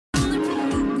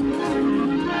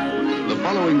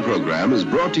following program is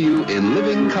brought to you in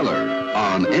living color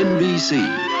on NBC.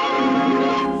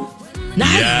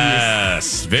 Nice.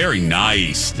 Yes, very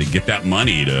nice to get that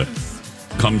money to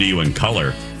come to you in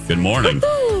color. Good morning.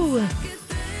 Woo-hoo.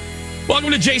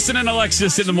 Welcome to Jason and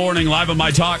Alexis in the morning, live on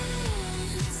My Talk.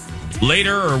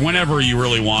 Later or whenever you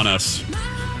really want us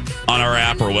on our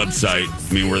app or website.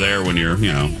 I mean, we're there when you're,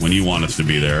 when you want us to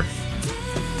be there.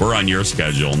 We're on your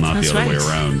schedule, not That's the other right. way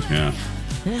around. Yeah.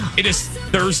 It is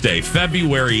Thursday,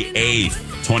 February 8th,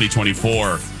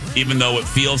 2024, even though it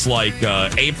feels like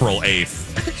April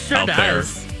 8th Sure out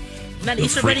does. That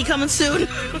Easter bunny coming soon.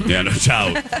 Yeah, no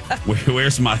doubt.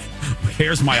 Where's my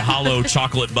hollow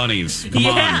chocolate bunnies? Come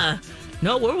on.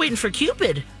 No, we're waiting for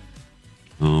Cupid.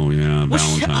 Oh, yeah,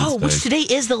 Valentine's Day. Which today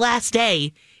is the last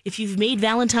day. If you've made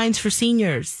Valentine's for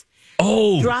seniors,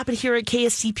 drop it here at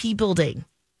KSCP building.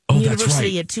 That's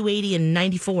University right. at 280 and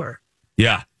 94.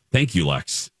 Yeah, thank you,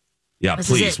 Lex. Yeah, This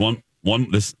please. is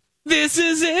it. This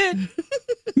is it.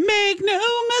 Make no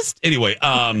mistake. Anyway,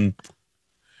 don't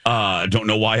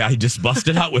know why I just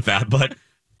busted out with that, but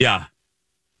yeah,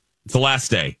 it's the last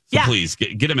day. So please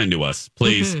get them into us,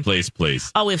 please,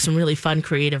 please. Oh, we have some really fun,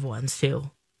 creative ones too.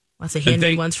 Lots of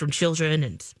handmade ones from children,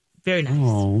 and very nice.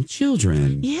 Oh,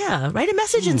 children. Yeah, write a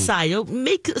message inside. It'll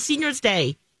make Seniors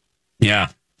Day. Yeah,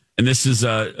 and this is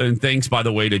and thanks by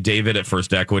the way to David at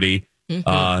First Equity.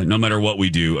 No matter what we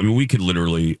do, I mean, we could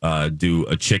literally do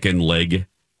a chicken leg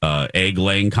egg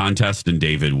laying contest, and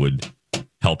David would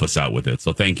help us out with it.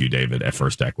 So thank you, David at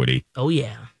First Equity. Oh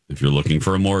yeah. If you're looking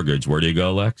for a mortgage, where do you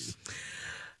go, Lex?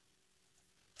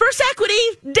 First Equity,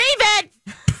 David.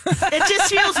 It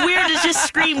just feels weird to just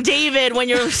scream David when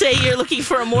you're you're looking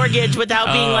for a mortgage without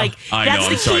being like, that's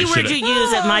the keyword you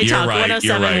use at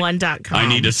mytalk1071.com. I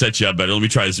need to set you up better. Let me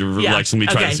try this. Lex, let me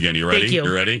try this again. You ready? Thank you.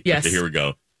 You ready? Yes. Okay, here we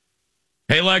go.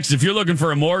 Hey, Lex, if you're looking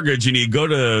for a mortgage and you go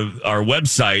to our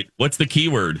website, what's the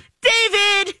keyword?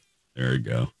 David. There you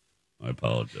go. I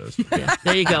apologize. Okay.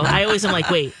 There you go. I always am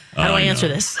like, wait, how do I answer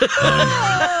this?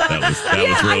 That was real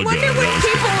I wonder good. when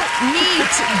people meet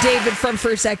David from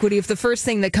First Equity if the first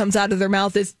thing that comes out of their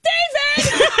mouth is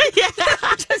David.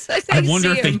 I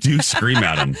wonder if they do scream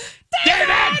at him.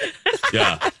 David!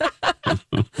 Yeah.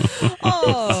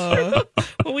 Well,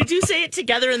 we do say it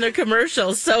together in their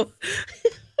commercials, so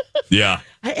Yeah.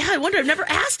 I wonder. I've never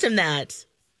asked him that,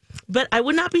 but I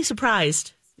would not be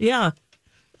surprised. Yeah.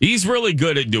 He's really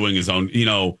good at doing his own,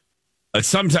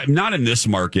 sometimes not in this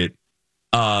market,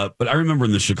 but I remember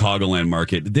in the Chicagoland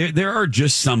market, there are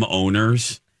just some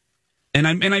owners, and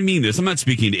I mean this. I'm not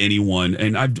speaking to anyone,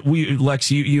 and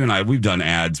Lex, you and I, we've done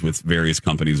ads with various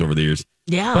companies over the years.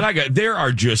 Yeah, but there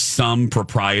are just some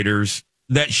proprietors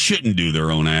that shouldn't do their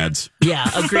own ads. Yeah,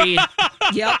 agreed.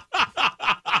 Yep.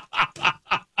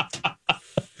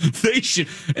 They should,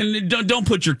 and don't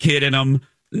put your kid in them.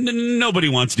 Nobody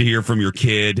wants to hear from your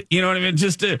kid. You know what I mean?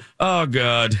 Just, oh,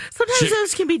 God. Sometimes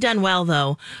those can be done well,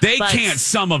 though. They can't,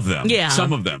 some of them. Yeah.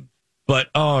 Some of them. But,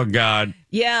 oh, God.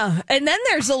 Yeah. And then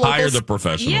there's a local... Hire the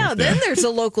professionals. Yeah, then there's a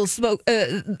local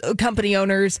company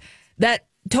owners that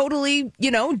totally,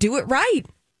 do it right.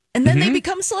 And then they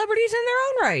become celebrities in their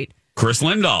own right. Chris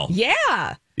Lindahl.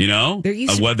 Yeah.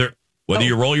 Whether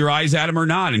you roll your eyes at him or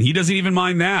not, and he doesn't even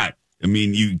mind that. I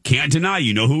mean, you can't deny,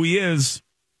 who he is.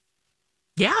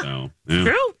 Yeah, so,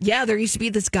 true. Yeah, there used to be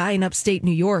this guy in upstate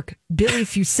New York, Billy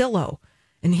Fusillo,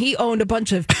 and he owned a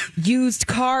bunch of used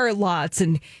car lots,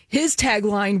 and his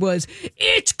tagline was,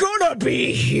 "It's gonna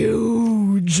be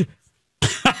huge."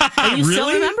 And you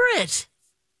still remember it?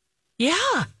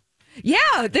 Yeah.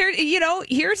 Yeah, there.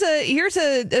 Here's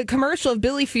a commercial of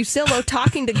Billy Fusillo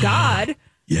talking to God.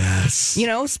 Yes.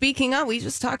 Speaking of, we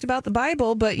just talked about the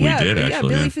Bible, but We did, actually,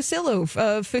 Billy Fusillo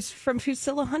from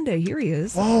Fusillo Hyundai. Here he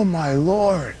is. Oh, my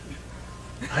Lord.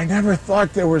 I never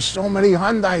thought there were so many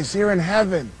Hyundais here in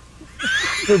heaven.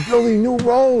 They're building new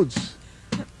roads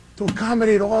to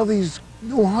accommodate all these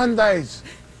new Hyundais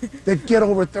that get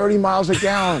over 30 miles a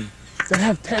gallon, that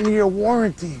have 10-year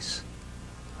warranties.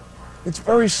 It's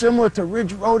very similar to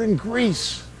Ridge Road in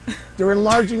Greece. They're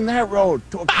enlarging that road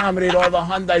to accommodate all the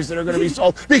Hyundais that are going to be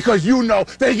sold because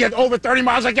they get over 30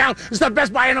 miles a gallon. It's the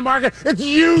best buy in the market. It's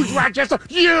huge, Rochester.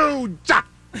 Huge.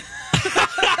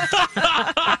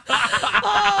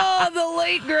 Oh, the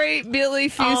late, great Billy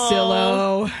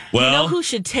Fusillo. Well, you know who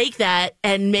should take that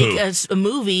and make a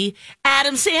movie?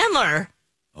 Adam Sandler.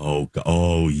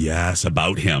 Oh, yes,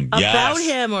 about him. About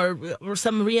him or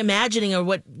some reimagining or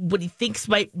what he thinks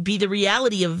might be the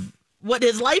reality of what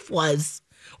his life was.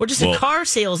 Or just a car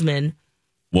salesman.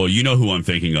 Well, you know who I'm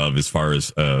thinking of as far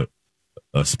as a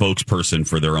spokesperson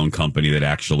for their own company that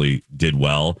actually did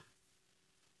well.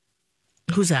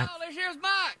 Who's that? Oh, this here's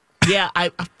Mike. Yeah,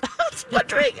 I was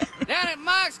wondering. Down at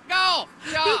Mike's Golf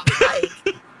Shop.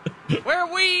 Where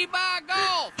we buy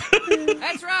golf.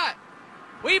 That's right.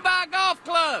 We buy golf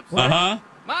clubs. Uh-huh.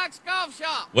 Mike's Golf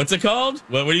Shop. What's it called?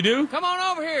 What do you do? Come on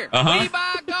over here. Uh-huh. We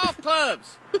buy golf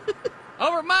clubs.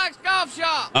 Over at Mike's Golf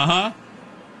Shop. Uh-huh.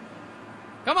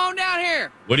 Come on down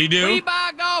here. What do you do? We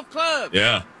buy golf clubs.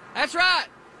 Yeah. That's right.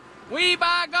 We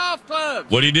buy golf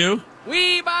clubs. What do you do?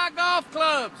 We buy golf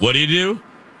clubs. What do you do?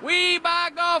 We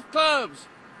buy golf clubs.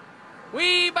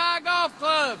 We buy golf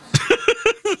clubs.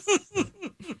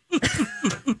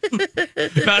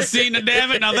 Now, see, now,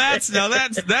 damn it,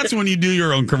 that's when you do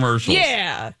your own commercials.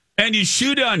 Yeah. And you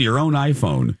shoot it on your own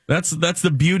iPhone. That's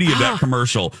the beauty of that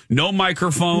commercial. No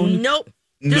microphone. Nope.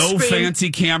 No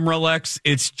fancy camera, Lex.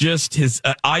 It's just his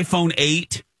iPhone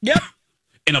 8. Yep.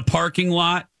 In a parking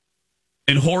lot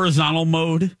in horizontal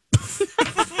mode.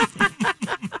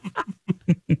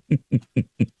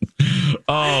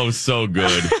 Oh, so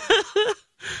good.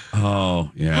 Oh,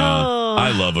 yeah. Oh.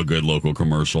 I love a good local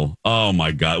commercial. Oh,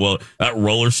 my God. Well, that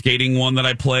roller skating one that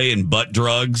I play in Butt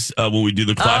Drugs when we do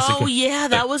the classic. Oh, yeah.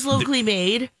 That was locally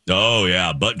made. Oh,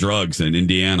 yeah. Butt Drugs in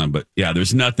Indiana. But, yeah,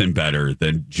 there's nothing better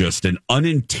than just an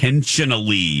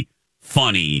unintentionally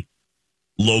funny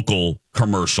local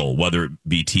commercial, whether it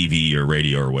be TV or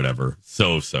radio or whatever.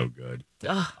 So good.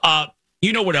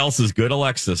 You know what else is good,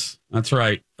 Alexis? That's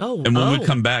right. Oh, and when we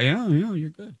come back, yeah, you're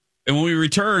good. And when we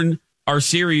return, our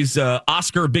series,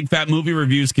 Oscar Big Fat Movie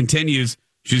Reviews, continues.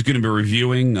 She's going to be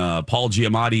reviewing Paul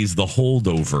Giamatti's The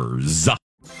Holdovers.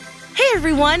 Hey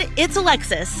everyone, it's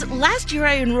Alexis. Last year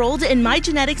I enrolled in My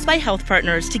Genetics by Health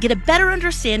Partners to get a better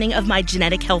understanding of my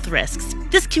genetic health risks.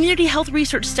 This community health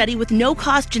research study with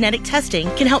no-cost genetic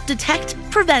testing can help detect,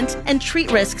 prevent, and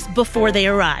treat risks before they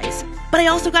arise. But I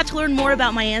also got to learn more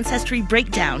about my ancestry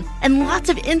breakdown and lots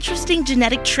of interesting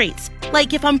genetic traits,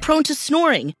 like if I'm prone to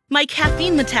snoring, my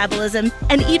caffeine metabolism,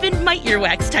 and even my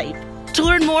earwax type. To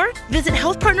learn more, visit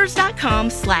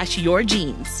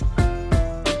healthpartners.com/yourgenes.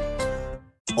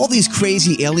 All these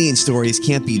crazy alien stories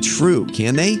can't be true,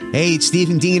 can they? Hey, it's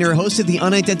Stephen Diener, host of the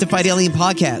Unidentified Alien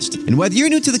Podcast. And whether you're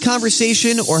new to the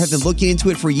conversation or have been looking into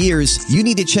it for years, you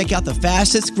need to check out the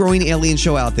fastest growing alien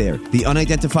show out there, the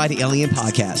Unidentified Alien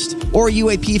Podcast, or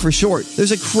UAP for short.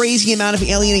 There's a crazy amount of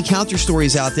alien encounter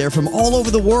stories out there from all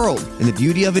over the world. And the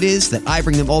beauty of it is that I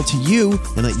bring them all to you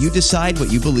and let you decide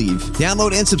what you believe.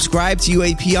 Download and subscribe to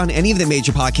UAP on any of the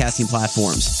major podcasting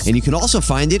platforms. And you can also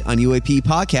find it on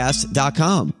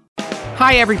UAPpodcast.com.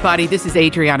 Hi, everybody. This is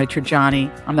Adriana Trajani.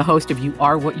 I'm the host of You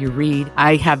Are What You Read.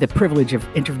 I have the privilege of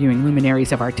interviewing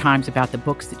luminaries of our times about the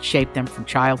books that shaped them from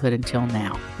childhood until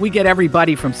now. We get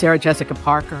everybody from Sarah Jessica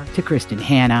Parker to Kristen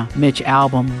Hanna, Mitch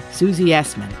Albom, Susie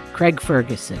Essman, Craig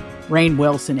Ferguson, Rainn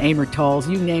Wilson, Amor Tolls,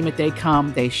 you name it, they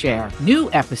come, they share.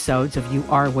 New episodes of You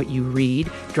Are What You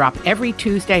Read drop every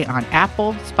Tuesday on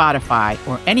Apple, Spotify,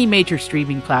 or any major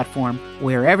streaming platform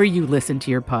wherever you listen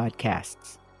to your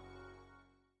podcasts.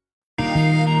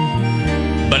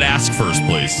 But ask first,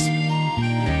 please.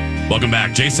 Welcome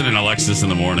back. Jason and Alexis in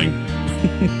the morning.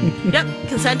 Yep.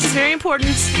 Consent is very important.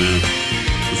 Yeah.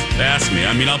 Just ask me.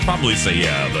 I mean, I'll probably say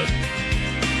yeah, but...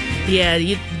 Yeah,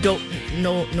 you don't...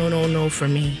 No for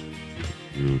me.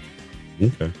 Mm.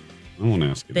 Okay. I won't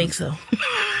ask you. Think so.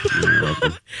 You're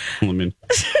welcome. I mean...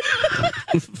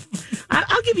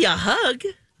 I'll give you a hug.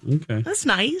 Okay. That's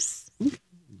nice.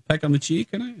 Peck on the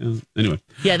cheek, can I? Anyway.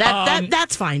 Yeah,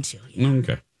 that's fine, too. Yeah.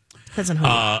 Okay. Doesn't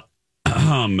hurt.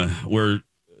 We're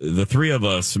the three of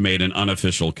us made an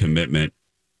unofficial commitment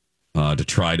to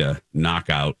try to knock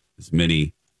out as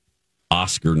many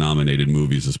Oscar-nominated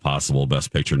movies as possible,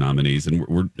 Best Picture nominees, and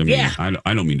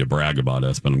I don't mean to brag about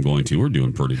us, but I'm going to. We're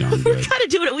doing pretty darn good. We gotta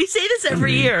do it. We say this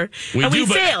every year, we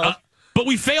fail. But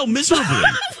we fail miserably.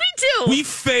 We do. We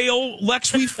fail,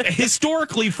 Lex. We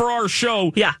historically for our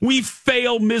show, we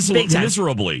fail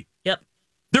miserably. Yep.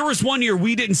 There was one year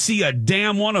we didn't see a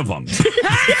damn one of them. It's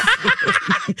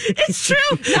true.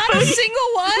 Not a single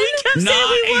one? We kept Not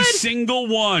saying we would. a single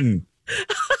one.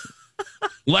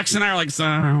 Lex and I are like,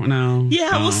 I don't know.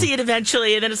 Yeah, we'll see it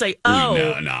eventually. And then it's like,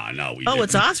 oh. No. We didn't.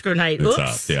 It's Oscar night.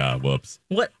 Oops. Yeah, whoops.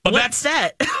 What's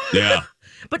that? Yeah.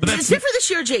 But it's different this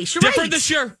year, Jace. You're different right. this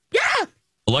year. Yeah.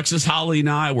 Alexis, Holly, and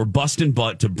I were busting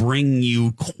butt to bring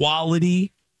you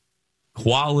quality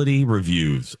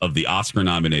reviews of the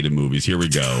Oscar-nominated movies. Here we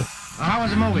go. How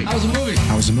was the movie? How was the movie?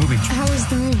 How was the movie? How was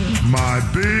the movie? My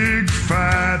big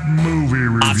fat movie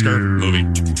review. Oscar movie.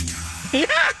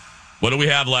 What do we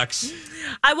have, Lex?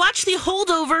 I watched The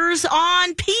Holdovers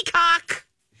on Peacock.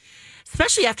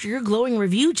 Especially after your glowing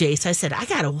review, Jace. I said, I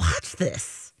got to watch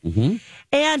this. Mm-hmm.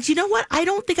 And you know what? I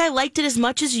don't think I liked it as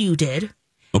much as you did.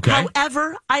 Okay.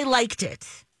 However, I liked it.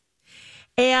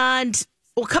 And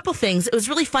a couple things. It was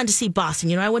really fun to see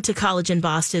Boston. I went to college in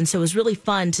Boston, so it was really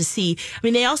fun to see. I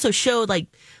mean, they also showed like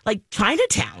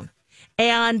Chinatown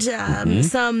and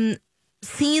some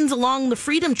scenes along the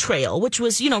Freedom Trail, which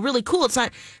was, really cool. It's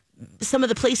not some of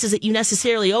the places that you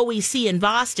necessarily always see in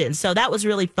Boston. So that was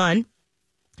really fun.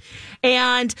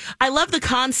 And I love the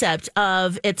concept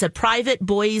of it's a private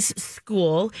boys'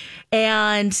 school,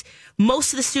 and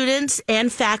most of the students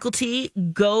and faculty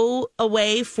go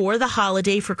away for the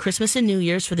holiday for Christmas and New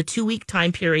Year's for the 2-week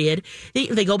time period.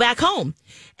 They go back home,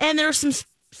 and there are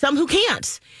some who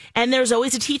can't. And there's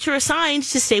always a teacher assigned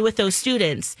to stay with those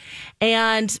students.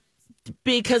 And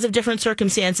because of different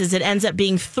circumstances, it ends up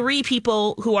being 3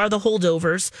 people who are the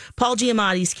holdovers. Paul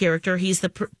Giamatti's character, he's the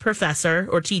professor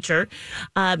or teacher.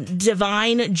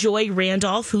 Divine Joy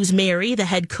Randolph, who's Mary, the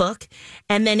head cook.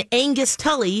 And then Angus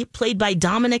Tully, played by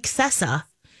Dominic Sessa.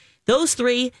 Those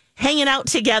 3 hanging out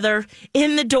together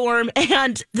in the dorm.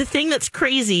 And the thing that's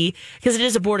crazy, because it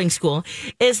is a boarding school,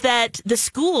 is that the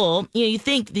school, you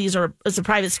think it's a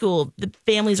private school. The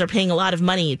families are paying a lot of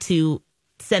money to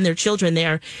send their children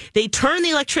there. They turn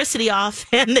the electricity off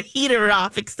and the heater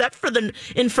off, except for the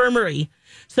infirmary.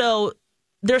 So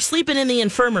they're sleeping in the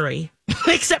infirmary,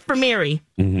 except for Mary.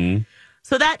 Mm-hmm.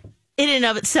 So that in and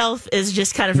of itself is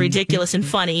just kind of ridiculous and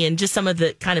funny, and just some of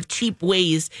the kind of cheap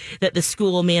ways that the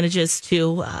school manages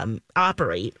to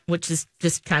operate, which is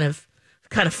just kind of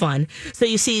fun. So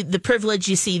you see the privilege,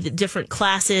 you see the different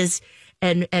classes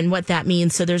and what that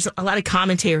means. So there's a lot of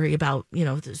commentary about,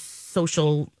 the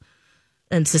social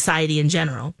and society in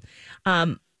general.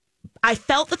 I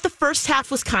felt that the first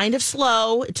half was kind of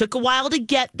slow. It took a while to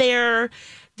get there.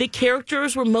 The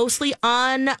characters were mostly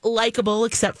unlikable,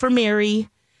 except for Mary.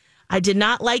 I did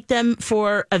not like them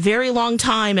for a very long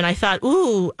time, and I thought,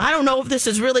 ooh, I don't know if this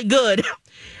is really good.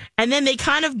 And then they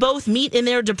kind of both meet in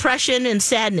their depression and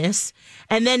sadness,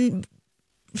 and then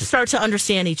start to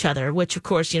understand each other, which, of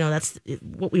course, that's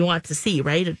what we want to see,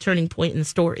 right? A turning point in the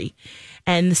story.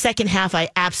 And the second half, I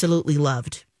absolutely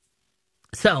loved.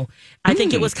 So I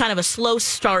think it was kind of a slow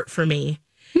start for me.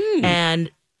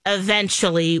 And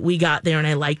eventually we got there and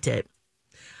I liked it.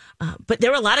 But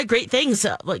there were a lot of great things,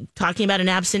 like talking about an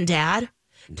absent dad,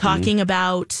 talking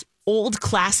about old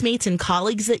classmates and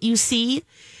colleagues that you see.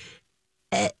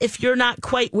 If you're not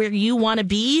quite where you want to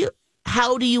be,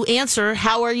 how do you answer,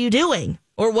 how are you doing?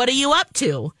 Or what are you up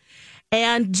to?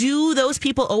 And do those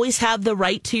people always have the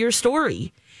right to your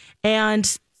story?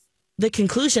 And the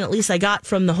conclusion, at least I got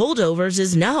from the holdovers,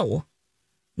 is no.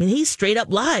 I mean, he straight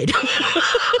up lied.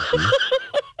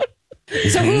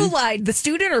 So who lied, the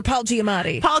student or Paul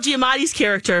Giamatti? Paul Giamatti's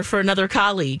character for another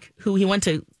colleague who he went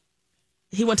to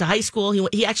high school.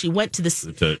 He actually went to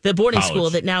the boarding college. School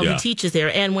that now he teaches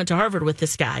there, and went to Harvard with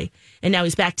this guy. And now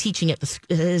he's back teaching at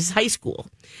his high school.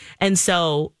 And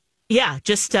so, yeah,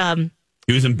 just...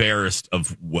 he was embarrassed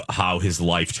of how his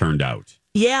life turned out.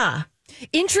 Yeah.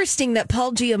 Interesting that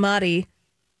Paul Giamatti,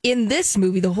 in this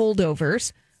movie, The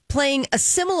Holdovers, playing a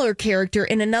similar character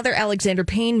in another Alexander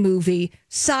Payne movie,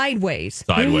 Sideways.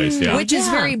 Yeah. Which is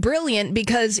very brilliant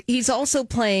because he's also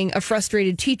playing a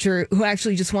frustrated teacher who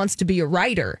actually just wants to be a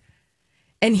writer.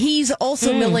 And he's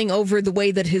also milling over the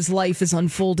way that his life is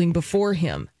unfolding before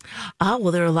him. Oh,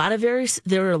 well, there are a lot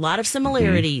of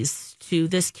similarities to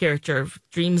this character,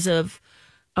 dreams of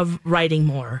writing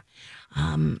more.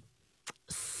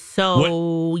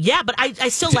 But I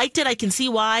still liked it. I can see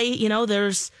why,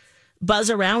 there's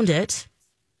buzz around it.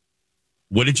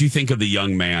 What did you think of the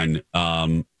young man?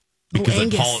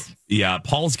 Because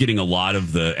Paul's getting a lot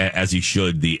of as he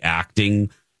should, the acting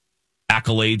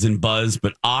accolades and buzz,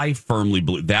 but I firmly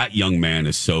believe that young man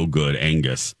is so good,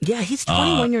 Angus. Yeah, he's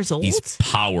 21 years old. He's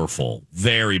powerful,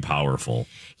 very powerful.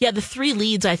 Yeah, the 3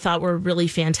 leads I thought were really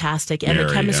fantastic, and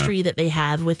the chemistry that they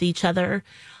have with each other.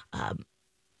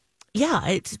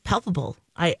 It's palpable.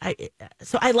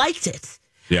 So I liked it.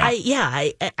 Yeah.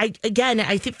 I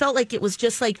felt like it was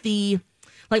just like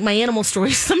my animal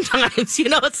stories sometimes,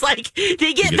 it's like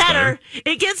they get better.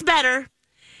 It gets better.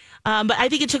 But I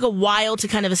think it took a while to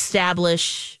kind of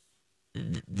establish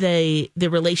the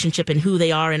relationship and who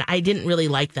they are, and I didn't really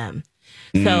like them.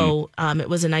 So it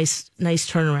was a nice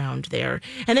turnaround there.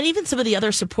 And then even some of the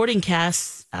other supporting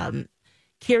casts,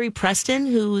 Carrie Preston,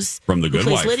 who plays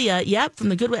Wife. Lydia. Yep, from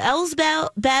The Good Wife.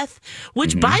 Elsbeth,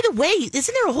 which, by the way,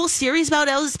 isn't there a whole series about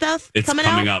Elsbeth coming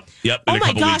up? Yep, in a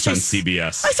couple weeks on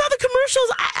CBS. I saw the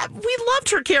commercials. We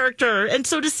loved her character, and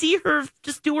so to see her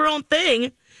just do her own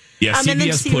thing. Yeah,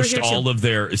 CBS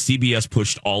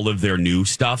pushed all of their new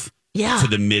stuff to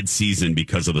the mid-season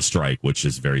because of the strike, which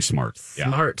is very smart.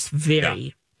 Smart,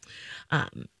 very.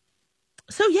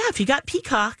 So, yeah, if you got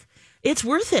Peacock, it's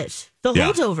worth it. The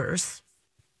Yeah. Holdovers.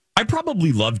 I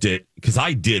probably loved it because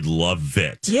I did love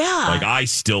it. Yeah. Like, I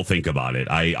still think about it.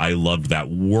 I loved that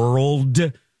world.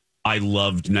 I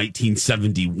loved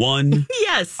 1971.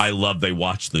 Yes. I love they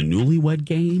watched the Newlywed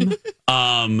Game.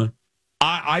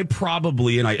 I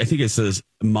probably, and I think it says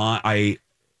my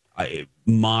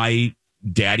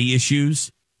daddy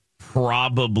issues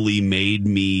probably made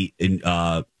me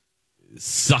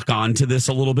suck onto this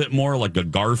a little bit more, like a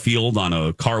Garfield on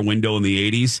a car window in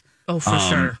the 80s. Oh, for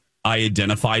sure. I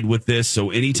identified with this.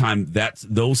 So anytime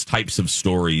those types of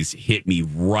stories hit me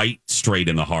right straight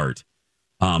in the heart,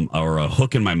 or a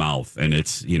hook in my mouth, and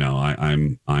it's,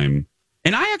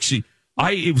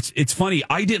 it's funny.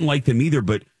 I didn't like them either,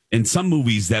 but in some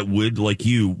movies that would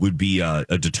be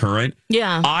a deterrent.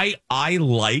 Yeah. I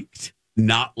liked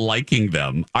not liking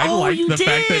them. I liked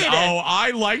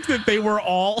that they were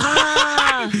all.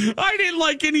 I didn't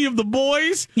like any of the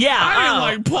boys. Yeah. I didn't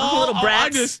like Paul. Little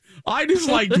brats. I just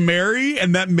liked Mary,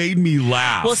 and that made me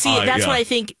laugh. Well, see, that's what I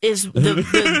think is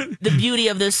the beauty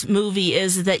of this movie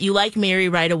is that you like Mary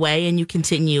right away and you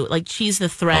continue. Like, she's the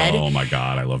thread. Oh, my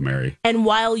God. I love Mary. And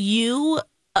while you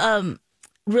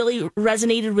really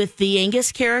resonated with the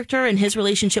Angus character and his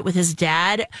relationship with his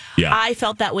dad, I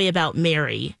felt that way about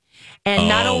Mary. And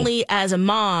not only as a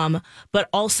mom, but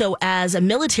also as a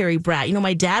military brat.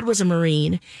 My dad was a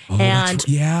Marine. And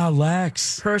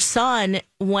Lex. Her son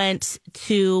went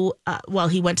to,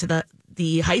 he went to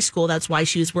the high school. That's why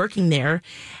she was working there.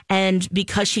 And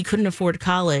because she couldn't afford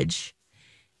college,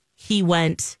 he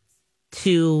went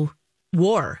to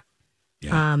war.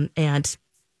 Yeah.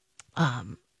 I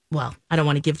don't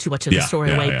want to give too much of the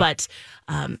story away, but,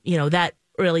 that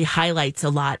really highlights a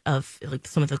lot of like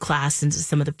some of the class and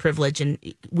some of the privilege. And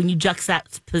when you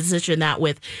juxtaposition that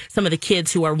with some of the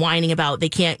kids who are whining about they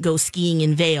can't go skiing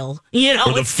in Vail,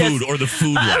 or the food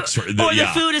looks,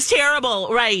 the food is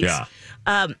terrible, right? Yeah.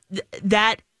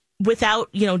 That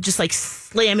without just like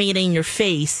slamming it in your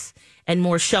face and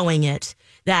more showing it.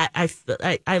 That I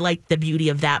like the beauty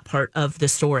of that part of the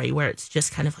story where it's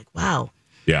just kind of like, wow,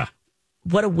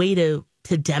 what a way to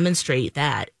demonstrate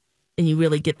that. And you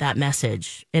really get that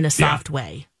message in a soft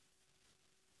way.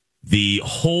 The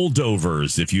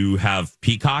Holdovers, if you have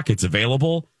Peacock, it's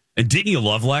available. And didn't you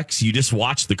love, Lex? You just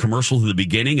watched the commercials at the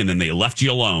beginning and then they left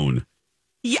you alone.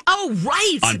 Yeah. Oh,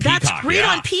 right. On That's Peacock, great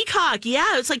on Peacock.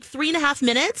 Yeah. It's like 3.5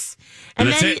 minutes.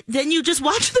 And then you just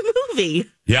watch the movie.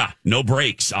 Yeah. No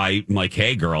breaks. I'm like,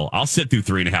 hey, girl, I'll sit through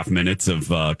 3.5 minutes of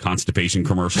constipation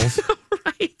commercials.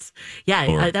 Right.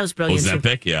 Yeah. That was brilliant.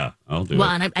 Ozempic? Yeah. I'll do it. Well,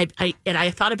 and I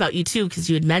thought about you too, because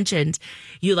you had mentioned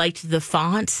you liked the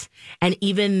font and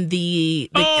even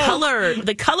the color of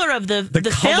the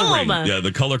coloring. film. Yeah.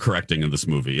 The color correcting in this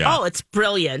movie. Yeah. Oh, it's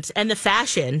brilliant. And the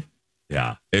fashion.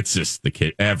 Yeah, it's just the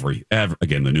kid.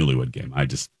 Again, the Newlywed Game. I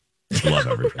just love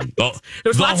everything.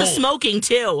 There's lots of smoking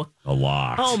too. A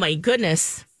lot. Oh my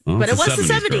goodness! Well, but it was the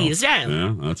 70s. 70s. Yeah.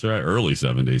 Yeah, that's right. Early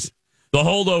 70s. The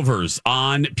Holdovers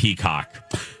on Peacock.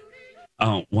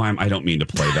 Oh, why? I don't mean to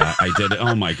play that. I did it.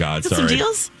 Oh my God! Sorry. Some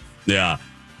deals. Yeah.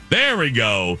 There we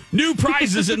go. New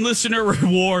prizes and listener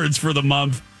rewards for the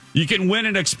month. You can win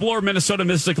an Explore Minnesota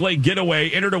Mystic Lake getaway.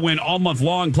 Enter to win all month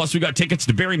long. Plus, we got tickets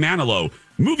to Barry Manilow,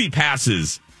 movie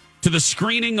passes to the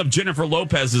screening of Jennifer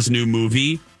Lopez's new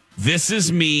movie, This Is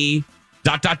Me, ...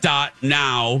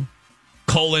 now, :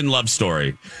 love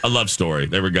story. A love story.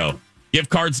 There we go. Gift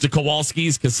cards to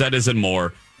Kowalski's, Cassettas, and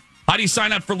more. How do you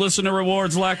sign up for listener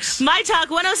rewards, Lex?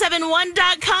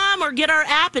 MyTalk1071.com or get our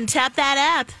app and tap that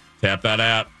app. Tap that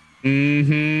app.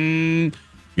 Mm-hmm.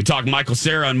 You talk Michael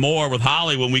Cera and more with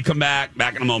Holly when we come back.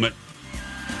 Back in a moment.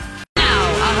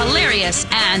 Now, a hilarious,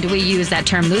 and we use that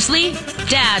term loosely,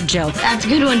 dad joke. That's a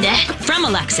good one, Dad. From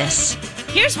Alexis.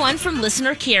 Here's one from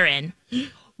listener Karen.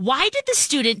 Why did the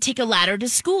student take a ladder to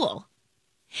school?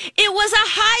 It was a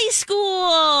high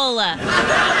school.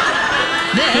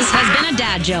 This has been a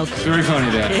dad joke. Very funny,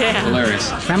 Dad. Yeah.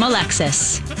 Hilarious. From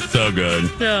Alexis. So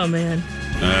good. Oh, man.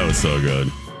 That was so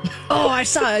good. Oh, I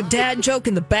saw a dad joke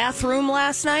in the bathroom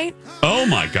last night. Oh,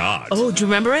 my God. Oh, do you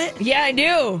remember it? Yeah, I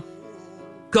do.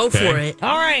 Go for it.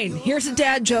 All right, here's a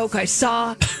dad joke I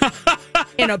saw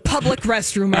in a public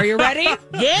restroom. Are you ready?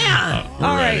 Yeah.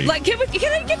 All right. Like, can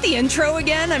I get the intro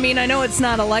again? I mean, I know it's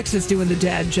not Alexis doing the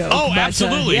dad joke. Oh, but,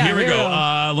 absolutely. yeah, Here we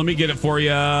go. Let me get it for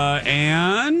you.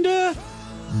 And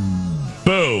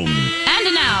boom.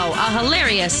 And now, a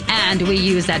hilarious, and we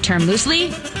use that term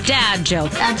loosely, dad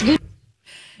joke. That's good.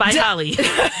 By Holly.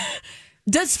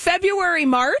 Does February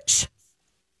March?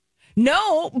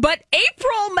 No, but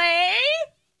April May?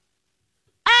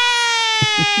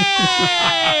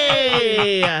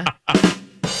 Hey!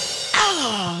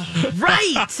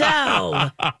 Right.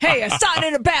 So, Hey, I saw it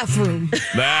in a bathroom.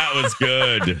 That was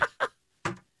good.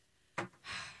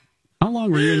 How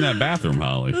long were you in that bathroom,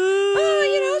 Holly?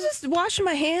 Just washing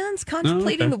my hands,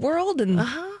 contemplating the world, and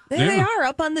there they are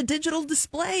up on the digital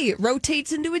display. It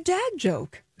rotates into a dad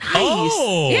joke. nice.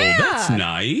 Oh, Yeah. that's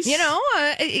nice.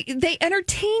 They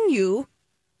entertain you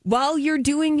while you're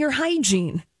doing your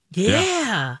hygiene.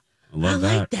 Yeah. I love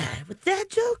like that. With dad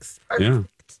jokes. Yeah.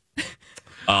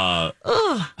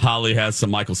 Perfect. Holly has some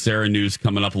Michael Cera news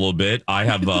coming up a little bit. I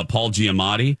have Paul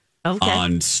Giamatti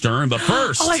on Stern. But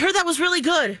first. I heard that was really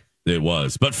good. It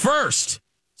was. But first,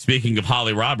 speaking of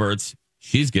Holly Roberts,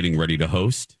 she's getting ready to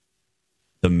host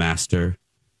the Master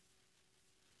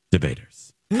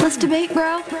Debators. Let's debate,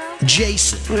 bro.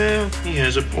 Jason. Well, he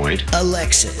has a point.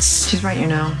 Alexis. She's right,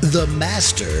 The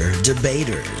Master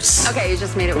Debaters. Okay, you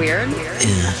just made it weird.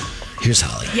 Yeah. Here's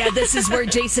Holly. Yeah, this is where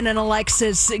Jason and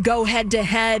Alexis go head to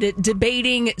head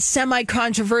debating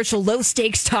semi-controversial,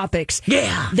 low-stakes topics.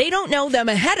 Yeah. They don't know them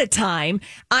ahead of time.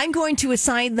 I'm going to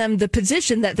assign them the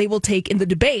position that they will take in the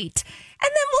debate. And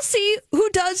then we'll see who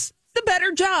does the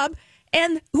better job.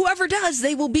 And whoever does,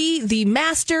 they will be the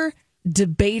Master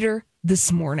Debater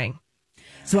this morning.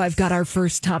 So I've got our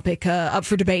first topic up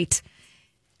for debate.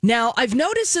 Now, I've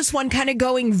noticed this one kind of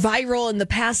going viral in the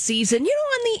past season.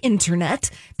 On the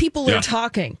internet, people are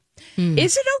talking.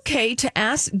 Is it okay to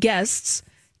ask guests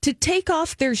to take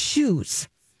off their shoes?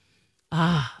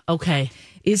 Okay.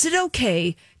 Is it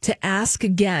okay to ask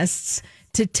guests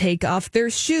to take off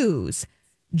their shoes?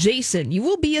 Jason, you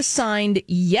will be assigned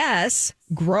yes,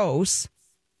 gross.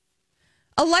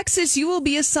 Alexis, you will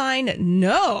be assigned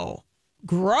no,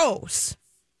 gross.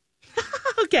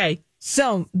 Okay.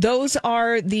 So those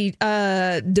are the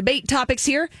debate topics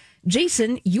here.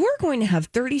 Jason, you are going to have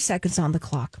 30 seconds on the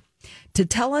clock to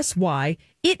tell us why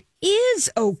it is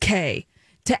okay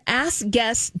to ask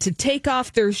guests to take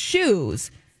off their shoes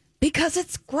because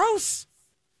it's gross.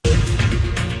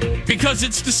 Because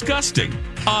it's disgusting.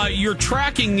 You're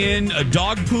tracking in a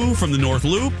dog poo from the North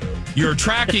Loop. You're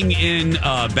tracking in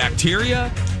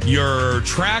bacteria. You're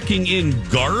tracking in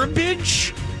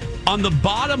garbage on the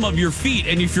bottom of your feet.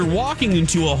 And if you're walking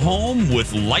into a home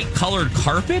with light-colored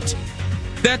carpet,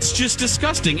 that's just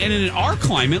disgusting. And in our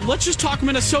climate, let's just talk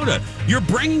Minnesota. You're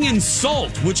bringing in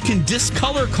salt, which can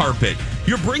discolor carpet.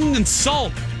 You're bringing in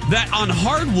salt that on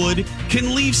hardwood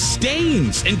can leave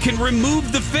stains and can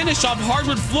remove the finish off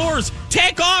hardwood floors.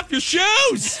 Take off your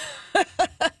shoes!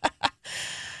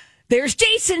 There's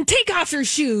Jason. Take off your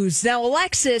shoes. Now,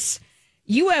 Alexis,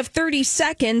 you have 30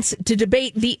 seconds to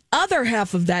debate the other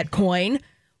half of that coin.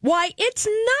 Why it's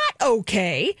not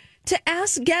okay to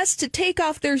ask guests to take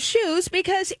off their shoes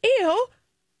because, ew,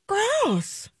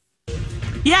 gross.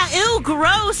 Yeah, ew,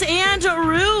 gross and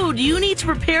rude. You need to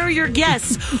prepare your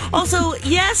guests. Also,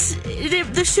 yes,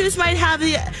 the shoes might have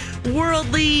the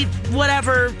worldly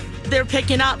whatever they're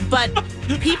picking up, but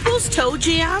people's toe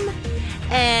jam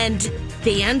and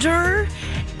dander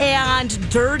and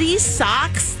dirty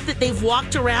socks that they've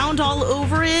walked around all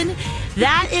over in,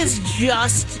 that is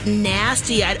just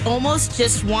nasty. I'd almost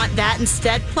just want that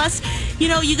instead. Plus,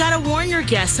 you got to warn your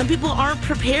guests. Some people aren't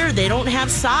prepared. They don't have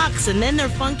socks, and then their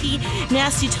funky,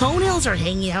 nasty toenails are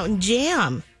hanging out in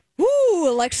jam. Ooh,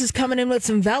 Alexa's coming in with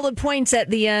some valid points at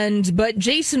the end, but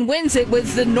Jason wins it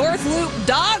with the North Loop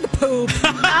dog poop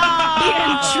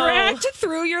being tracked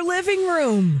through your living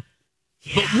room.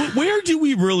 But where do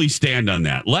we really stand on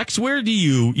that? Lex, where do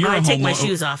you... I take my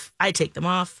shoes off. I take them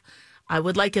off. I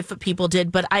would like if people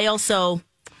did, but I'm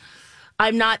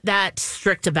not that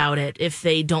strict about it if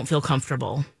they don't feel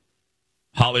comfortable.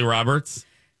 Holly Roberts?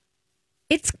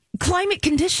 It's climate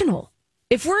conditional.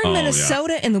 If we're in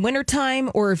Minnesota in the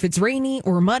wintertime, or if it's rainy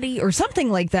or muddy or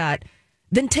something like that,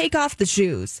 then take off the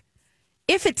shoes.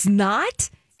 If it's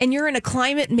not, and you're in a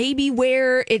climate maybe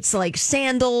where it's like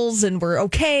sandals and we're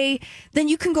okay, then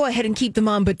you can go ahead and keep them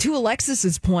on. But to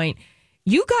Alexis's point,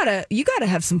 you gotta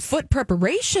have some foot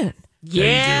preparation.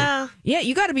 Yeah. Yeah,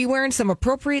 you got to be wearing some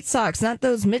appropriate socks, not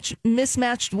those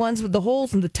mismatched ones with the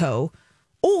holes in the toe.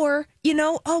 Or,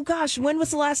 oh gosh, when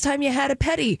was the last time you had a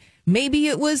petty? Maybe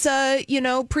it was,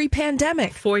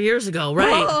 pre-pandemic. 4 years ago,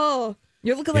 right? Oh,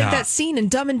 you're looking like that scene in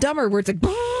Dumb and Dumber where it's like...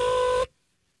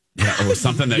 Yeah, or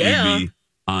something that you'd be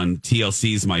on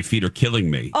TLC's My Feet Are Killing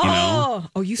Me, Oh,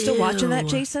 you still watching that,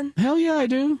 Jason? Hell yeah, I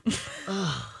do.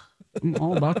 I'm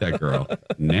all about that girl.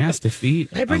 Nasty feet.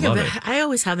 I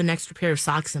always have an extra pair of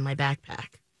socks in my backpack.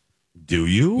 Do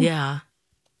you? Yeah.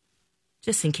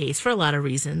 Just in case, for a lot of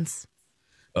reasons.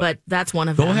 But that's one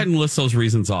of them. Go ahead and list those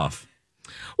reasons off.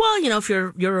 Well, if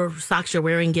your socks you're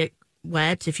wearing get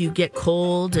wet, if you get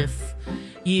cold, if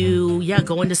you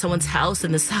go into someone's house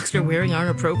and the socks you're wearing aren't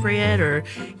appropriate, or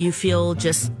you feel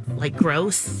just like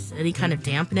gross, any kind of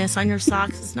dampness on your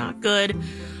socks is not good.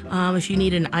 If you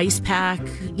need an ice pack,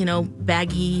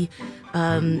 baggy,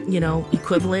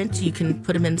 equivalent, you can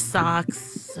put them in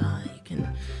socks. You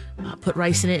can put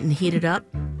rice in it and heat it up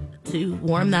to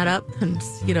warm that up and,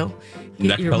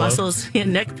 get your muscles,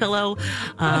 neck pillow.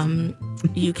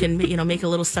 You can, make a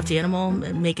little stuffed animal,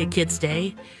 make a kid's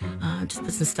day. Just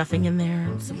put some stuffing in there,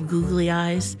 some googly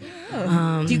eyes.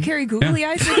 Do you carry googly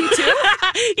eyes with you too?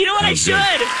 You know what? I should.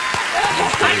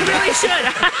 I really should.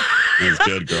 That was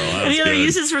good, girl. That was Any other good.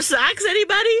 uses for socks,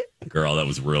 anybody? Girl, that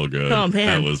was real good. Oh,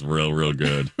 man. That was real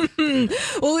good.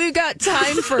 Well, we've got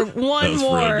time for one That was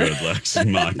more. real good, Lex.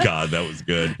 My God, that was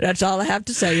good. That's all I have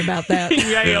to say about that.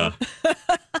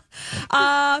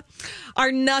 Yeah.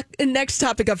 Our next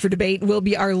topic up for debate will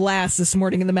be our last this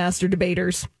morning in the Master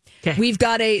Debaters. Okay. We've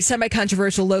got a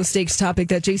semi-controversial low-stakes topic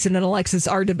that Jason and Alexis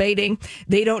are debating.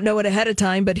 They don't know it ahead of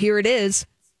time, but here it is.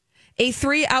 A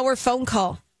 3-hour phone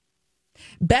call.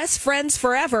 Best friends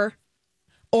forever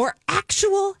or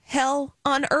actual hell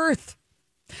on earth?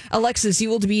 Alexis, you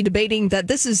will be debating that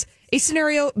this is a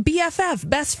scenario BFF,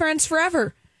 best friends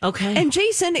forever. Okay. And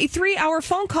Jason, a 3-hour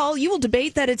phone call, you will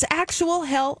debate that it's actual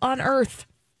hell on earth.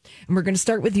 And we're going to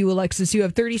start with you, Alexis. You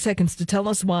have 30 seconds to tell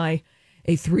us why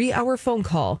a 3-hour phone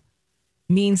call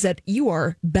means that you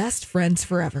are best friends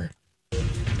forever.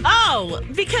 Oh,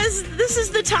 because this is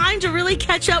the time to really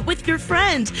catch up with your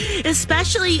friend,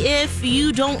 especially if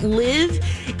you don't live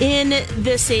in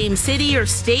the same city or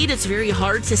state. It's very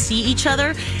hard to see each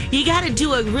other. You got to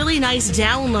do a really nice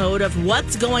download of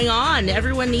what's going on.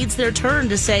 Everyone needs their turn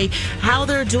to say how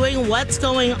they're doing, what's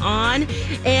going on.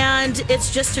 And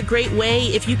it's just a great way.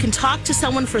 If you can talk to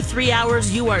someone for 3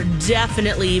 hours, you are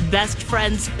definitely best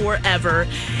friends forever.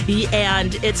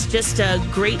 And it's just a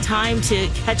great time to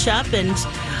catch up and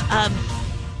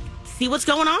see what's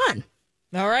going on.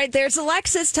 All right, there's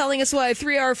Alexis telling us why a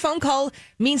 3-hour phone call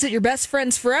means that you're best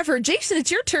friends forever. Jason,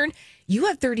 it's your turn. You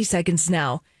have 30 seconds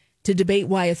now to debate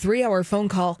why a 3-hour phone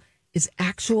call is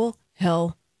actual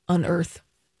hell on earth.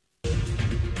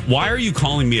 Why are you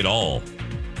calling me at all?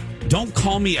 Don't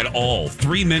call me at all.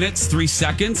 3 minutes, 3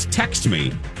 seconds, text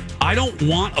me. I don't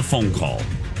want a phone call.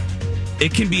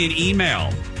 It can be an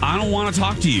email. I don't want to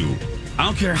talk to you. I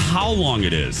don't care how long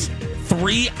it is.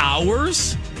 3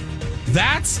 hours?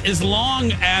 That's as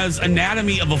long as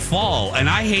Anatomy of a Fall, and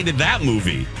I hated that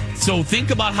movie. So think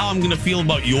about how I'm going to feel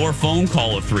about your phone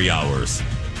call of 3 hours.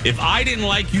 If I didn't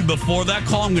like you before that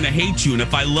call, I'm going to hate you. And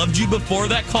if I loved you before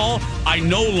that call, I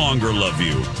no longer love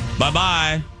you.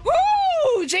 Bye-bye.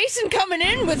 Woo! Jason coming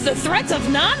in with the threats of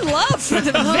non-love for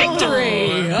the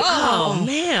victory. Oh,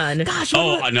 man. Gosh.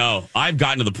 I know. I've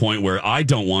gotten to the point where I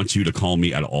don't want you to call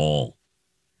me at all.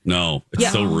 No,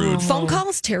 it's so rude. Phone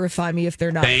calls terrify me if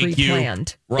they're not Thank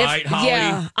pre-planned. you. Right, Holly?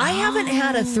 Yeah. I haven't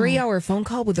had a 3-hour phone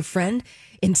call with a friend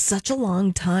in such a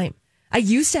long time. I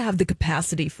used to have the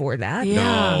capacity for that. Yeah.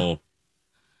 No.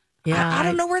 Yeah, I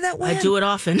don't know where that went. I do it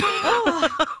often.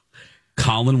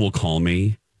 Colin will call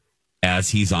me as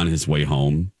he's on his way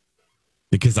home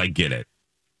because I get it.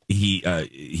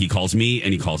 He calls me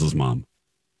and he calls his mom.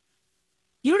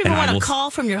 You don't even And I want a will-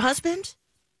 call from your husband?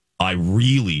 I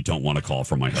really don't want to call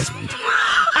from my husband.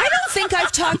 I don't think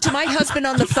I've talked to my husband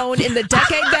on the phone in the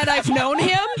decade that I've known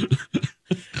him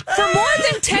for more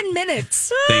than 10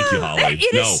 minutes. Thank you, Holly.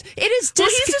 It is Well,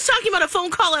 he's just talking about a phone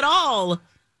call at all.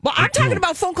 Well, I'm talking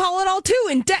about phone call at all too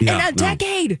in a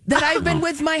decade that I've been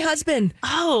with my husband.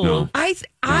 Oh, No.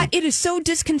 It is so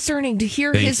disconcerting to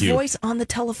hear Thank his you. voice on the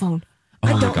telephone. Oh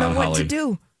I my don't God, know what Holly. to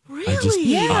do. really?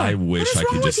 Yeah. I wish What is I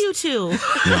wrong could with just. you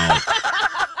two? No.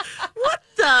 What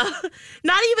the?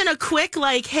 Not even a quick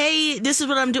like, hey, this is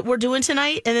what we're doing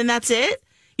tonight, and then that's it.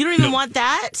 You don't even want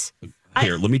that.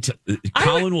 Here, let me tell.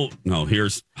 Colin will. No,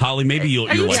 here's Holly. Maybe you'll.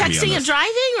 Are you like me on texting this. and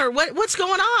driving, or what's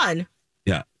going on?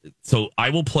 Yeah. So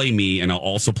I will play me, and I'll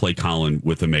also play Colin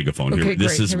with a megaphone. Okay, Here,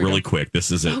 this great. is Here we really go. quick.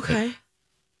 This is it. Okay.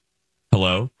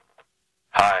 Hello.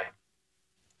 Hi.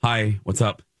 Hi. What's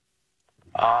up?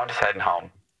 I'm just heading home.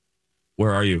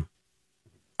 Where are you?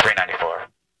 394.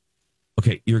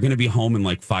 Okay, you're going to be home in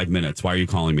like 5 minutes. Why are you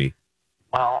calling me?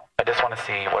 Well, I just want to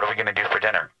see what are we going to do for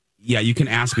dinner. Yeah, you can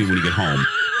ask me when you get home.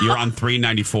 You're on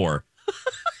 394.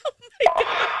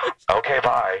 Okay,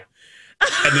 bye.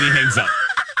 And then he hangs up.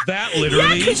 That literally.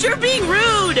 Yeah, because you're being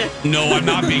rude. No, I'm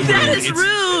not being rude. That is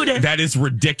rude. That is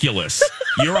ridiculous.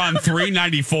 You're on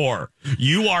 394.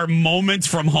 You are moments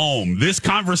from home. This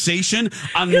conversation,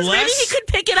 Because maybe he could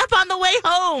pick it up on the way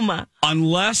home.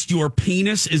 Unless your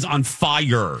penis is on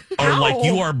fire or like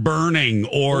you are burning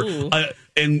or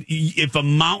and if a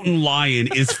mountain lion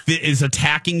is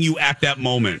attacking you at that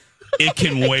moment, it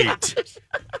can wait.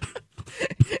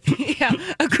 Yeah,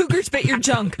 a cougar spit your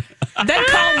junk. Then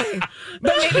call me.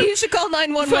 But maybe you should call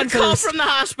 911 first. Call from the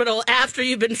hospital after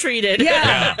you've been treated.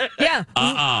 Yeah.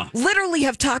 Literally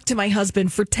have talked to my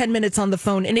husband for 10 minutes on the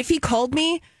phone. And if he called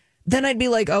me, then I'd be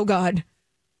like, oh, God.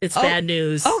 It's bad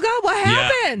news. Oh, God, what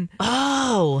happened?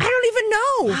 Oh. I don't even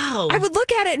know. Wow. I would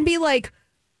look at it and be like,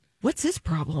 what's his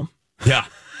problem? Yeah.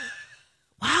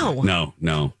 Wow.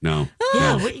 No.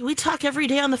 Yeah, we talk every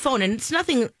day on the phone, and it's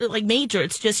nothing like major.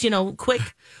 It's just, quick,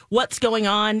 what's going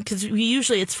on? Because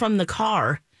usually it's from the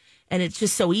car, and it's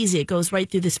just so easy. It goes right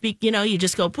through the speak. You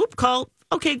just go, poop, call.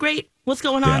 Okay, great. What's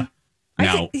going on?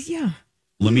 Now,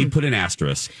 let me put an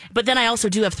asterisk. But then I also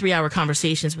do have 3-hour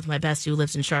conversations with my bestie who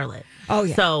lives in Charlotte. Oh,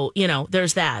 yeah. So,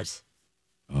 there's that.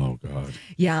 Oh, God.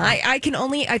 Yeah, I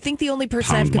think the only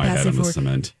person I have Pound my head capacity on the for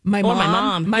cement. my mom. Or my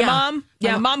mom. My Yeah. mom.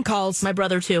 Yeah, mom calls. My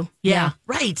brother, too. Yeah.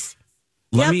 Right.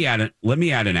 Let me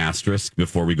add an asterisk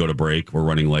before we go to break. We're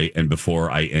running late, and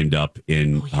before I end up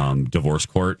in divorce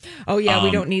court. Oh yeah,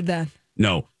 we don't need that.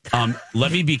 No.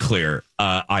 Let me be clear.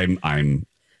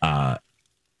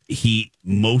 He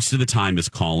most of the time is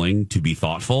calling to be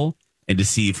thoughtful and to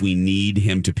see if we need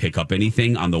him to pick up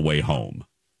anything on the way home.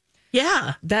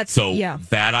 Yeah, that's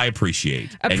that I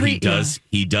appreciate, and he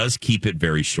does keep it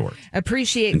very short.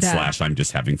 Appreciate and that. / I'm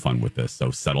just having fun with this, so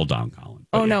settle down, Colin.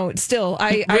 But no, still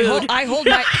I hold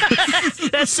my.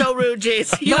 That's so rude,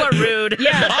 Jace. You are rude.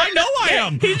 Yeah, I know I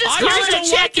am. He's just calling to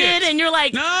check in, and you're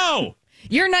like, no.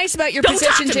 You're nice about your Don't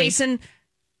position, talk to me. Jason.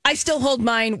 I still hold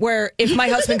mine. Where if my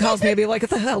husband calls me, I'll be like,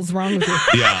 "What the hell's wrong with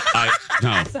you?" Yeah,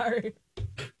 no. Sorry.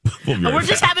 We're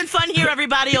just having fun here,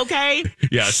 everybody, okay?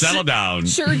 Yeah, settle down.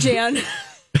 Sure, Jan.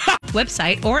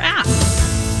 Website or app.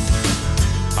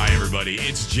 Hi, everybody.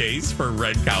 It's Jace for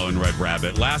Red Cow and Red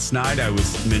Rabbit. Last night, I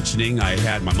was mentioning I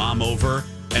had my mom over,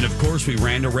 and of course, we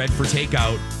ran to Red for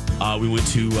takeout. We went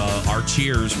to our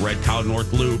Cheers, Red Cow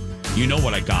North Loop. You know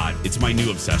what I got. It's my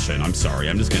new obsession. I'm sorry.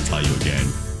 I'm just going to tell you again.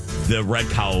 The Red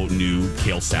Cow new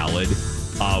kale salad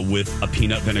with a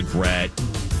peanut vinaigrette.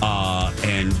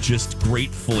 And just great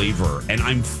flavor, and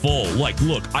I'm full. Like,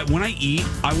 look, when I eat,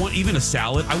 I want even a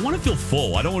salad. I want to feel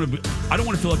full. I don't want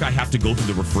to feel like I have to go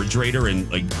through the refrigerator and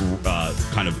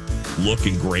kind of look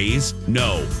and graze.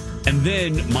 No. And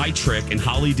then my trick, and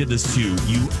Holly did this too.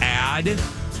 You add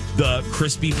the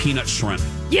crispy peanut shrimp.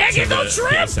 Yeah, get those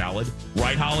shrimp. Kale salad,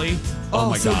 right, Holly? Oh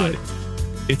my so God, good.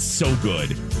 it's so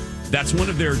good. That's one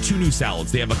of their 2 new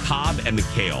salads. They have a Cobb and the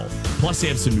kale. Plus, they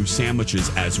have some new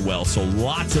sandwiches as well. So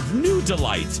lots of new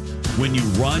delights when you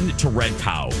run to Red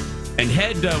Cow. And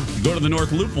go to the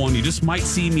North Loop one, you just might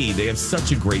see me. They have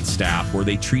such a great staff where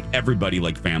they treat everybody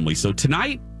like family. So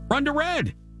tonight, run to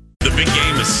Red. The big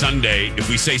game is Sunday. If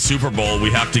we say Super Bowl, we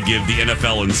have to give the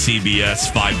NFL and CBS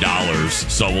 $5.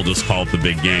 So we'll just call it the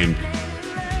big game.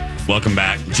 Welcome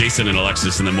back. Jason and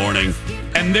Alexis in the morning.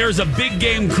 And there's a big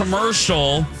game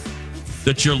commercial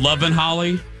that you're loving,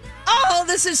 Holly? Oh,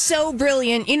 this is so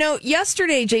brilliant.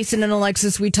 Yesterday, Jason and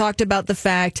Alexis, we talked about the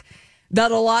fact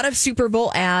that a lot of Super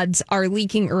Bowl ads are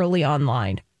leaking early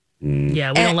online.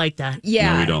 Yeah, we don't like that.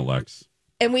 Yeah. No, we don't, Lex.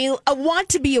 And we want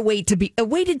to be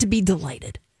awaited to be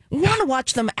delighted. We want to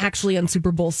watch them actually on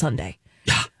Super Bowl Sunday.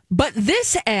 Yeah. But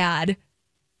this ad,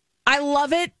 I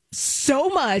love it so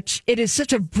much. It is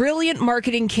such a brilliant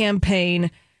marketing campaign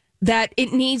that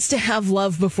it needs to have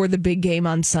love before the big game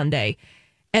on Sunday.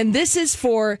 And this is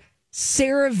for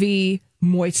CeraVe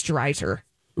moisturizer.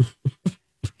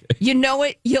 You know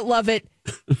it, you love it.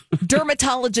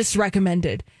 Dermatologist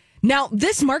recommended. Now,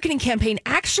 this marketing campaign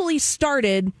actually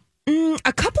started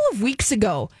a couple of weeks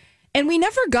ago, and we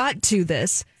never got to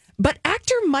this, but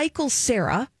actor Michael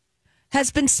Cera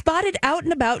has been spotted out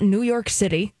and about in New York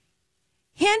City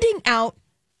handing out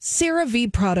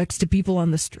CeraVe products to people on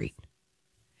the street.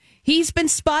 He's been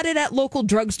spotted at local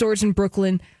drugstores in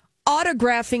Brooklyn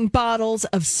autographing bottles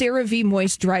of CeraVe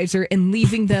moisturizer and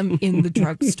leaving them in the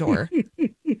drugstore.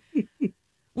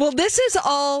 Well, this is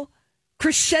all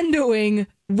crescendoing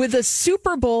with a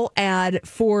Super Bowl ad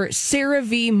for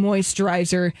CeraVe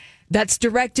moisturizer that's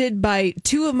directed by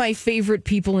 2 of my favorite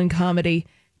people in comedy,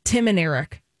 Tim and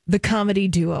Eric, the comedy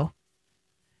duo.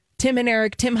 Tim and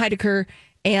Eric, Tim Heidecker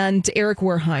and Eric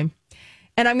Werheim.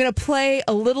 And I'm going to play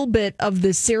a little bit of the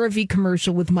CeraVe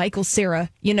commercial with Michael Cera.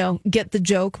 You know, get the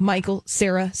joke, Michael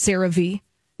Cera, CeraVe.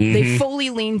 Mm-hmm. They fully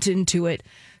leaned into it.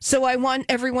 So I want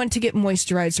everyone to get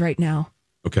moisturized right now.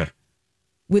 Okay.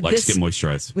 With Let's get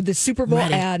moisturized. With the Super Bowl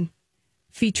ad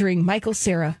featuring Michael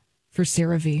Cera for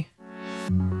CeraVe.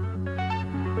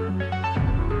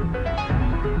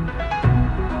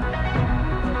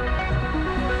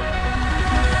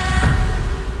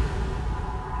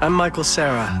 I'm Michael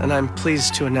Cera, and I'm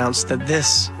pleased to announce that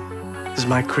this is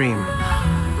my cream.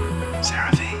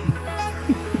 CeraVe.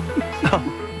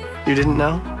 Oh, you didn't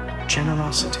know?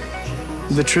 Generosity.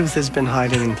 The truth has been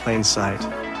hiding in plain sight.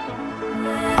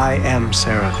 I am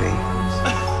CeraVe.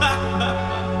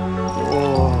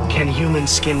 Oh. Can human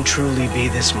skin truly be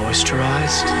this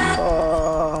moisturized?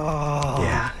 Oh.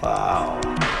 Yeah. Wow.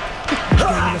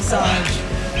 Getting a massage.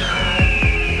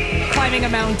 Climbing a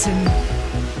mountain.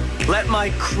 Let my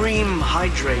cream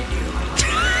hydrate you.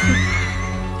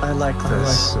 I like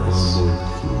this.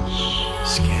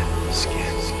 Skin.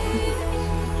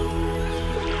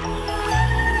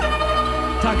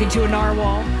 Talking to a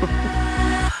narwhal.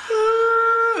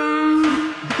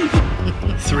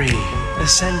 3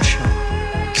 essential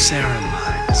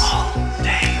ceramides. All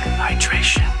day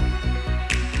hydration.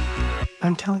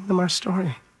 I'm telling them our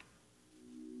story.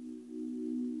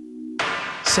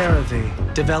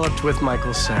 CeraVe, developed with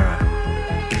Michael Cera.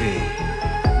 V.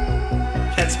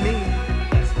 That's me.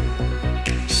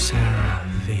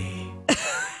 CeraVe.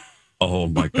 Oh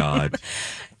my God.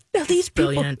 Now these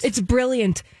people, it's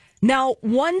brilliant. Now,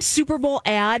 one Super Bowl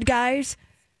ad, guys,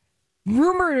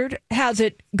 rumored has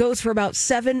it goes for about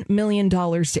 $7 million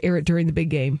to air it during the big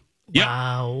game. Yep.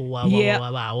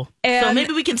 Wow. And so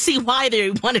maybe we can see why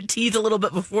they want to tease a little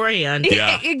bit beforehand.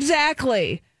 Yeah.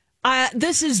 Exactly.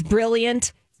 This is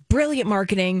brilliant. Brilliant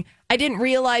marketing. I didn't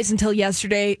realize until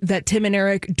yesterday that Tim and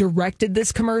Eric directed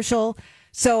this commercial.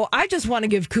 So I just want to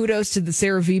give kudos to the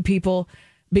CeraVe people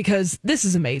because this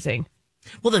is amazing.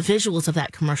 Well, the visuals of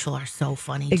that commercial are so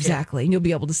funny, too. Exactly. And you'll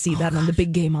be able to see that on the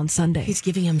big game on Sunday. He's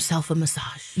giving himself a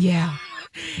massage. Yeah.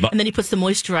 And then he puts the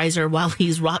moisturizer while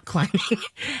he's rock climbing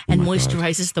and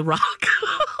moisturizes the rock.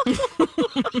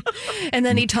 And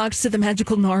then he talks to the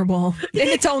magical narwhal in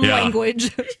its own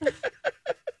language.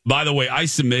 By the way, I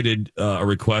submitted a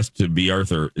request to B.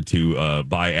 Arthur to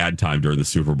buy ad time during the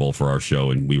Super Bowl for our show,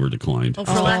 and we were declined. Oh,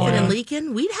 for Laughing and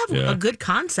Leaking? We'd have a good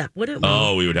concept, wouldn't we?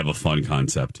 Oh, we would have a fun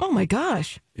concept. Oh, my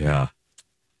gosh. Yeah.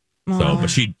 So, but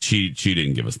she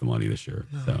didn't give us the money this year.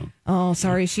 So. Oh,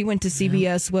 sorry. She went to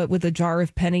CBS with a jar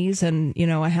of pennies and,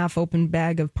 a half-open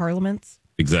bag of Parliaments.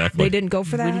 Exactly. They didn't go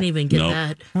for that? We didn't even get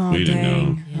that. Oh, we didn't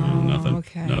know. Yeah. No, nothing.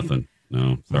 Okay. Nothing.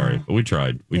 No, sorry. But we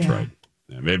tried. We tried.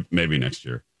 Yeah, maybe next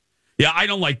year. Yeah, I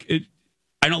don't like it.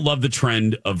 I don't love the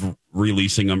trend of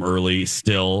releasing them early.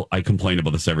 Still, I complain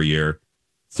about this every year.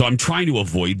 So I'm trying to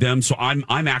avoid them. So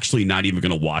I'm actually not even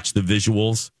going to watch the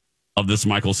visuals of this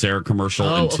Michael Cera commercial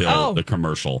until the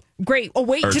commercial. Great. Oh,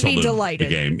 wait to be delighted.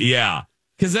 The game. Yeah.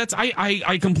 Because that's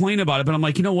I complain about it, but I'm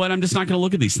like, you know what? I'm just not going to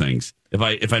look at these things if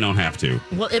I don't have to.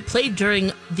 Well, it played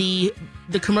during the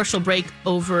commercial break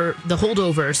over the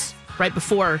Holdovers right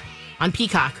before on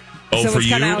Peacock. Oh, so for it's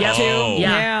you? Out too. Oh,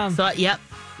 yeah. So, yep.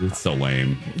 It's so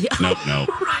lame. Yeah. Nope.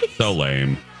 Right. So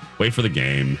lame. Wait for the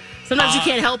game. Sometimes you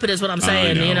can't help it, is what I'm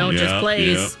saying. It just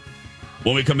plays. Yep.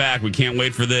 When we come back, we can't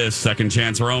wait for this Second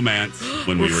Chance Romance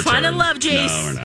when we return. We're finding love, Jace. No, we're not.